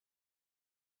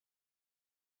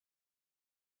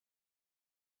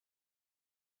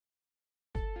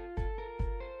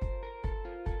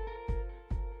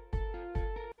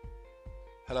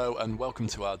Hello and welcome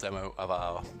to our demo of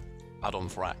our add-on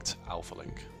for Act,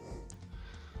 AlphaLink.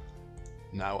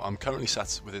 Now I'm currently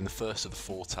sat within the first of the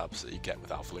 4 tabs that you get with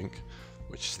AlphaLink,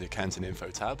 which is the Account and Info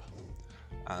tab,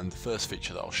 and the first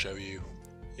feature that I'll show you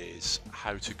is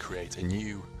how to create a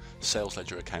new sales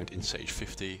ledger account in Sage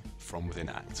 50 from within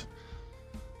Act.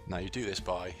 Now you do this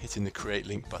by hitting the Create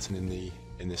Link button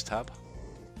in this tab,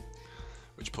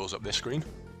 which pulls up this screen,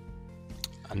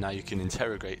 and now you can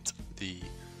interrogate the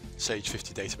Sage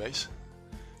 50 database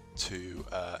to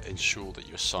ensure that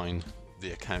you assign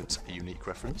the account a unique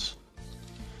reference.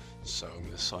 So I'm going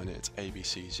to assign it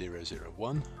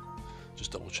ABC001.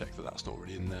 Just double check that that's not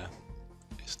already in there.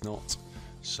 It's not,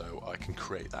 so I can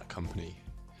create that company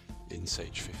in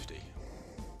Sage 50.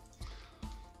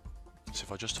 So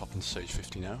if I just hop into Sage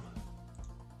 50 now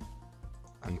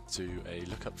and do a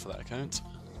lookup for that account,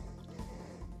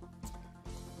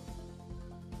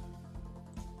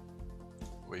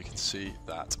 where you can see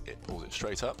that it pulls it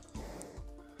straight up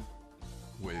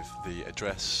with the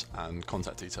address and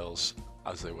contact details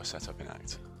as they were set up in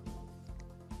Act.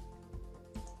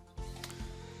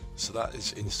 So that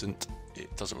is instant,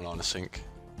 it doesn't rely on a sync,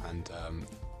 and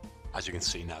as you can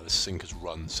see now the sync has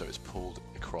run, so it's pulled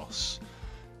across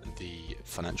the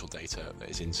financial data that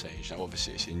is in Sage. Now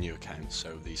obviously it's a new account,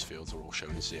 so these fields are all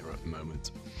shown as 0 at the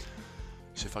moment.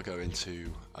 So if I go into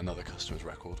another customer's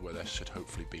record where there should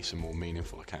hopefully be some more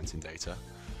meaningful accounting data,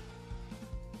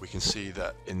 we can see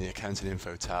that in the Account and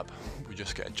Info tab we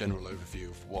just get a general overview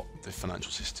of what the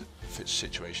financial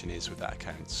situation is with that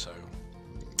account. So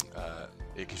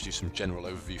it gives you some general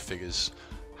overview figures,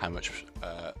 how much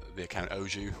the account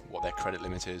owes you, what their credit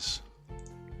limit is,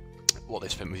 what they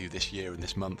spent with you this year and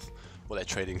this month, what their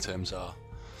trading terms are,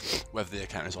 whether the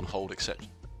account is on hold, etc.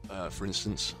 For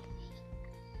instance.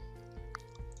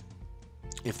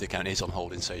 If the account is on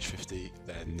hold in Sage 50,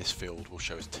 then this field will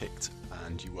show as ticked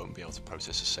and you won't be able to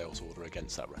process a sales order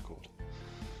against that record.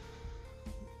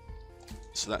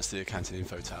 So that's the Account and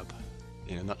Info tab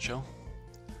in a nutshell.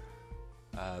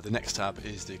 The next tab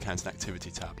is the Account and Activity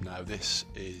tab. Now this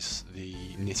is the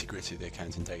nitty-gritty of the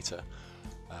accounting data.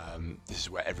 This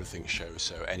is where everything shows,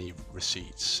 so any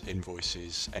receipts,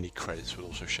 invoices, any credits will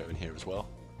also show in here as well.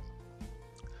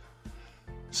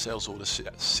 Sales orders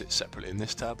sit separately in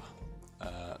this tab.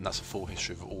 And that's a full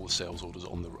history of all the sales orders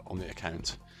on the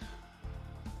account,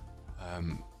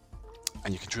 and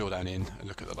you can drill down in and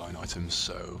look at the line items.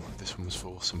 So this one was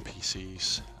for some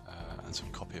PCs and some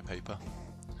copier paper,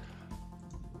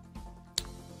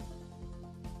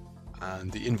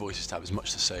 and the Invoices tab is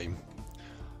much the same,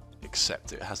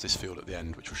 except it has this field at the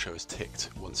end which will show as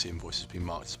ticked once the invoice has been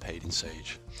marked as paid in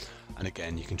Sage, and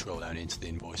again you can drill down into the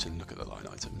invoice and look at the line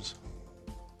items.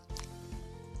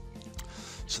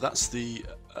 So that's the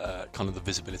kind of the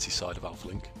visibility side of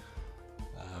AlphaLink.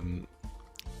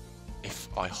 If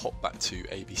I hop back to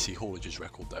ABC Haulage's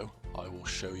record though, I will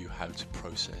show you how to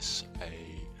process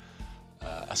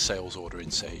a sales order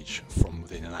in Sage from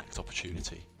within an Act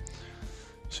opportunity.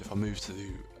 So if I move to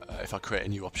if I create a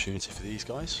new opportunity for these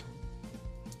guys,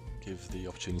 give the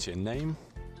opportunity a name,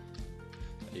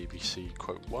 ABC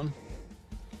quote 1.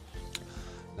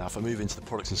 Now if I move into the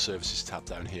Products and Services tab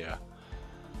down here,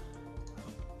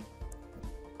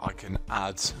 I can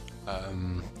add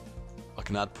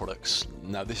products.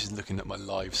 Now this is looking at my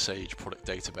live Sage product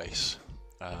database.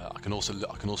 I can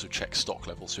also check stock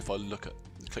levels. So if I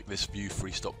click this View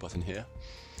Free Stock button here,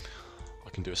 I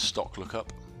can do a stock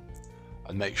lookup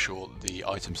and make sure the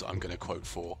items that I'm going to quote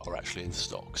for are actually in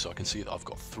stock. So I can see that I've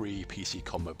got 3 PC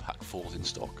Combo Pack 4s in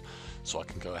stock, so I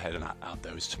can go ahead and add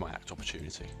those to my Act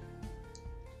opportunity.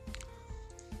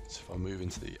 So if I move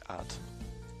into the Add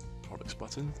Products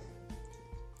button,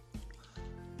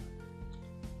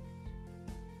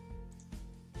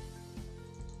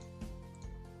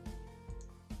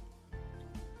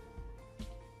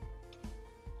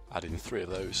 add in 3 of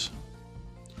those.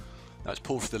 Now it's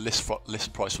pulled for the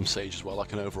list price from Sage as well. I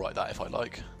can overwrite that if I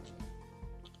like.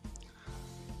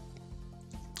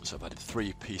 So I've added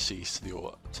 3 PCs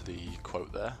to the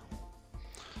quote there.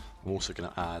 I'm also going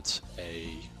to add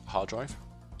a hard drive.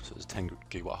 So there's a 10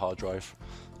 gigabyte hard drive.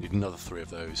 I need another 3 of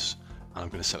those, and I'm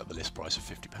going to set up the list price of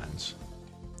 £50.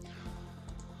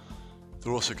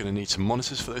 They're also going to need some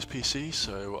monitors for those PCs,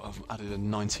 so I've added a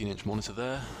 19-inch monitor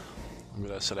there. I'm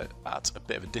going to sell it at a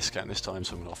bit of a discount this time,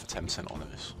 so I'm going to offer 10% on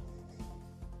those.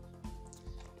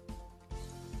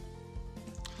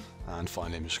 And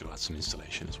finally I'm just going to add some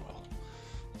installation as well.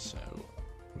 So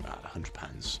I'm going to add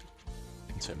 £100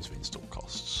 in terms of install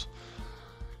costs.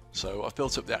 So I've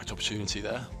built up the Act opportunity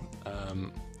there.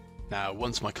 Now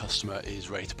once my customer is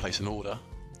ready to place an order,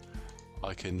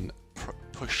 I can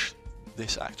push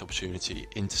this Act opportunity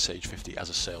into Sage 50 as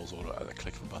a sales order at the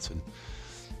click of a button.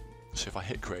 So if I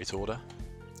hit create order,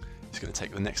 it's going to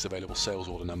take the next available sales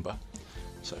order number,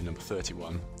 so number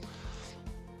 31,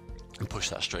 and push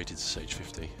that straight into Sage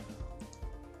 50.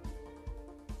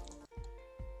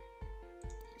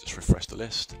 Just refresh the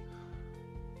list,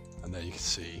 and there you can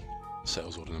see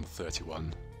sales order number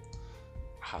 31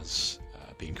 has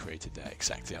been created there,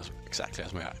 exactly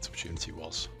as my Act opportunity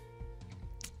was.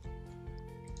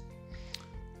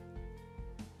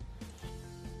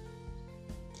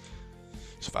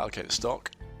 So if I allocate the stock,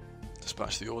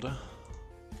 dispatch the order,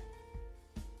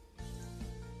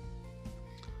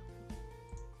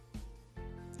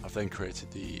 I've then created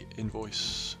the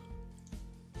invoice.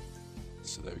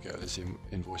 So there we go, there's the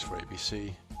invoice for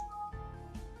ABC.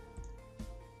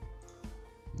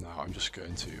 Now I'm just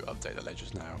going to update the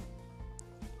ledgers now.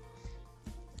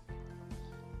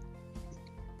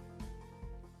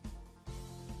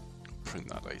 Print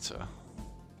that later.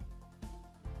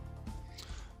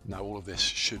 Now all of this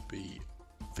should be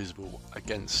visible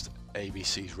against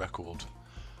ABC's record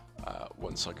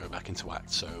once I go back into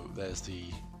Act. So there's the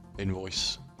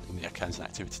invoice in the Accounts and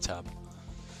Activity tab,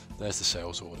 there's the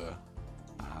sales order,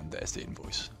 and there's the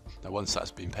invoice. Now once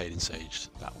that's been paid in Sage,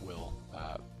 that will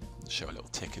show a little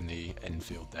tick in the end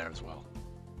field there as well.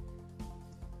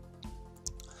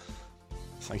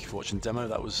 Thank you for watching the demo.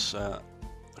 That was a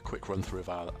quick run through of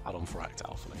our add-on for Act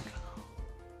AlphaLink.